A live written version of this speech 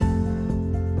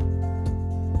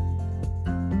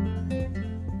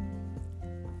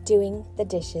Doing the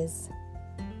dishes.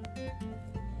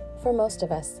 For most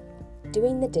of us,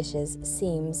 doing the dishes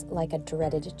seems like a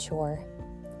dreaded chore.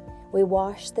 We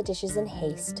wash the dishes in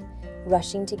haste,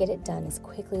 rushing to get it done as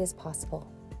quickly as possible.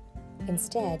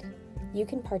 Instead, you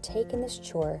can partake in this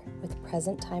chore with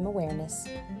present time awareness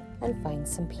and find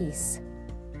some peace.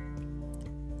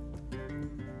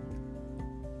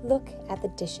 Look at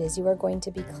the dishes you are going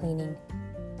to be cleaning.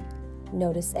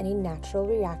 Notice any natural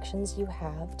reactions you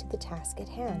have to the task at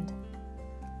hand.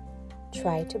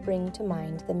 Try to bring to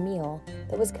mind the meal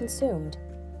that was consumed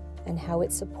and how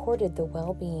it supported the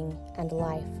well-being and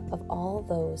life of all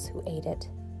those who ate it.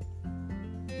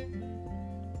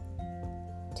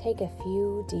 Take a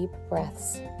few deep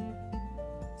breaths,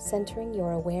 centering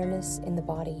your awareness in the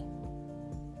body.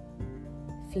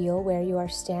 Feel where you are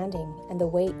standing and the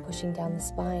weight pushing down the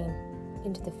spine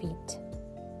into the feet.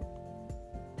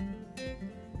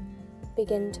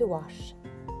 Begin to wash,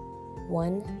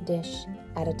 one dish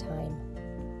at a time.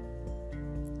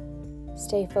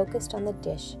 Stay focused on the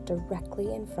dish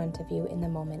directly in front of you in the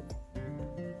moment.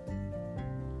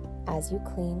 As you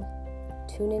clean,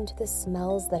 tune into the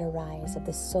smells that arise of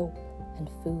the soap and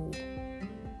food.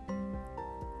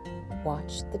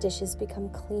 Watch the dishes become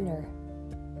cleaner.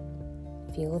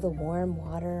 Feel the warm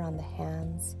water on the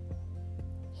hands.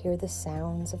 Hear the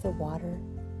sounds of the water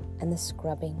and the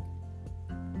scrubbing.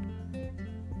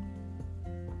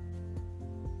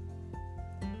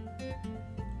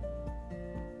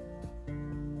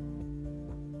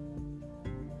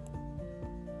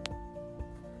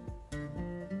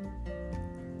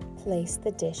 Place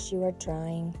the dish you are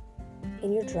drying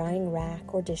in your drying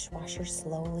rack or dishwasher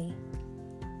slowly,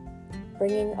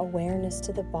 bringing awareness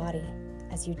to the body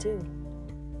as you do.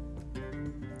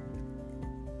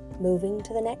 Moving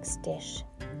to the next dish,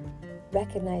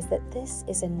 recognize that this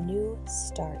is a new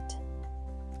start.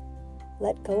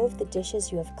 Let go of the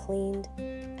dishes you have cleaned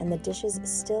and the dishes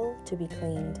still to be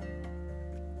cleaned.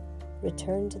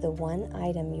 Return to the one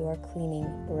item you are cleaning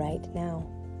right now.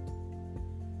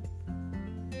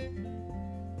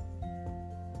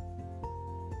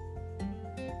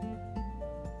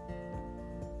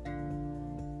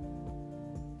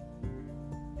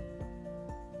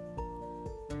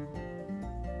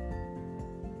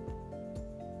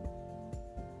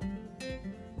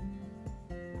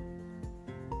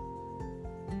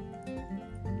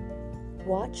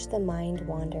 Watch the mind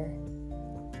wander.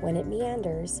 When it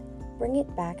meanders, bring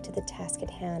it back to the task at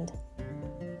hand.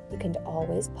 You can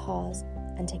always pause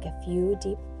and take a few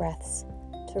deep breaths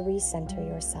to recenter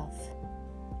yourself.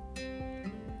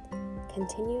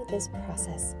 Continue this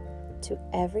process to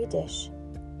every dish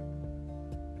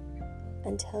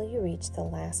until you reach the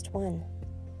last one.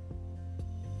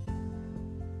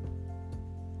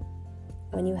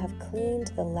 When you have cleaned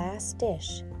the last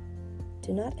dish,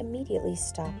 do not immediately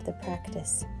stop the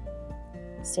practice.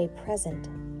 Stay present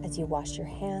as you wash your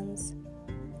hands,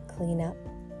 clean up,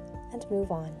 and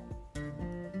move on.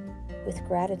 With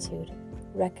gratitude,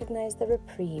 recognize the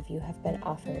reprieve you have been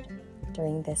offered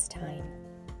during this time.